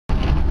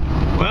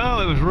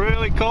was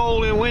really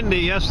cold and windy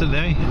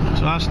yesterday,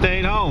 so I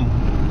stayed home,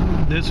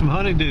 did some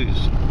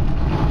honeydews.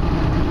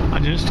 I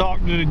just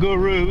talked to the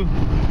guru.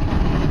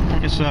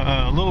 It's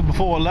a little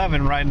before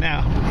 11 right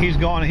now. He's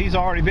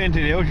already been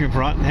to the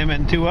oceanfront, him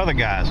and two other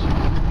guys.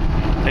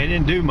 They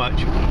didn't do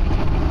much.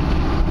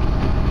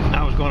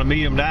 I was going to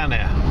meet them down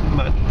there,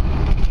 but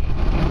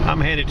I'm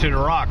headed to the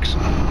rocks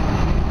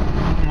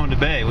on the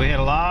bay. We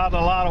had a lot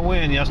of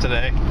wind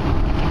yesterday.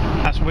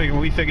 That's when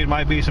we figured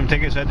might be some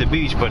tickets at the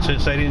beach, but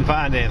since they didn't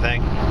find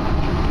anything,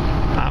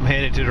 I'm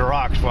headed to the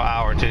rocks for an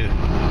hour or two.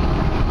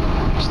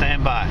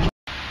 Stand by.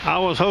 I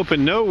was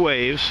hoping no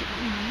waves,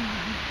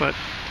 but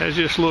there's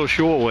just little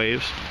shore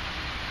waves.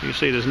 You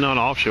see there's none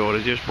offshore,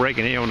 they're just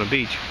breaking here on the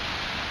beach.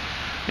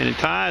 And the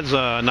tide's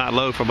not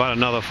low for about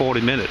another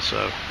 40 minutes,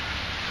 so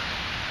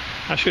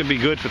that should be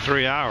good for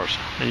 3 hours.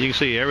 And you can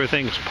see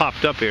everything's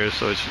popped up here,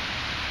 so it's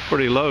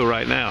pretty low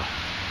right now.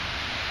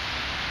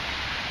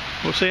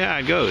 We'll see how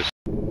it goes.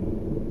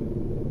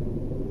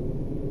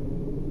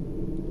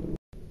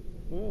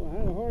 Well, I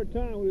had a hard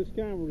time with this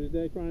camera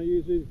today trying to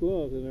use these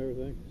gloves and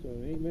everything, so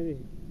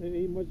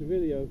ain't much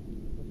video.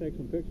 I'll take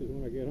some pictures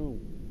when I get home.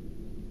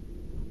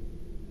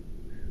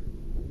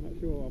 I'm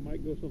not sure, I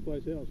might go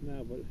someplace else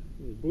now, but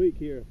it was bleak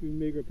here, a few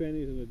meager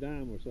pennies and a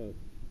dime or so.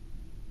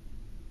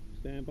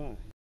 Stand by.